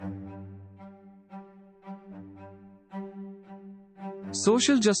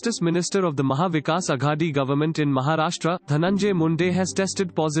Social Justice Minister of the Maha Vikas Aghadi government in Maharashtra, Dhananjay Munde has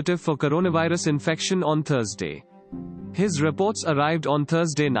tested positive for coronavirus infection on Thursday. His reports arrived on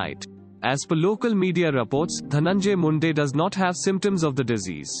Thursday night. As per local media reports, Dhananjay Munde does not have symptoms of the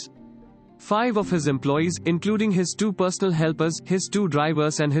disease. 5 of his employees, including his 2 personal helpers, his 2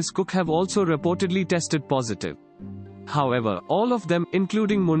 drivers and his cook have also reportedly tested positive. However, all of them,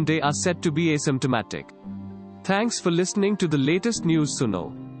 including Munde, are said to be asymptomatic. Thanks for listening to the latest news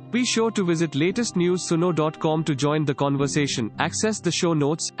Suno. Be sure to visit latestnewssuno.com to join the conversation, access the show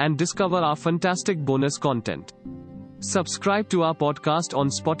notes, and discover our fantastic bonus content. Subscribe to our podcast on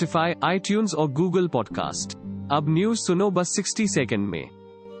Spotify, iTunes or Google Podcast. अब news सुनो बस 60 second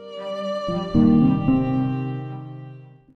में।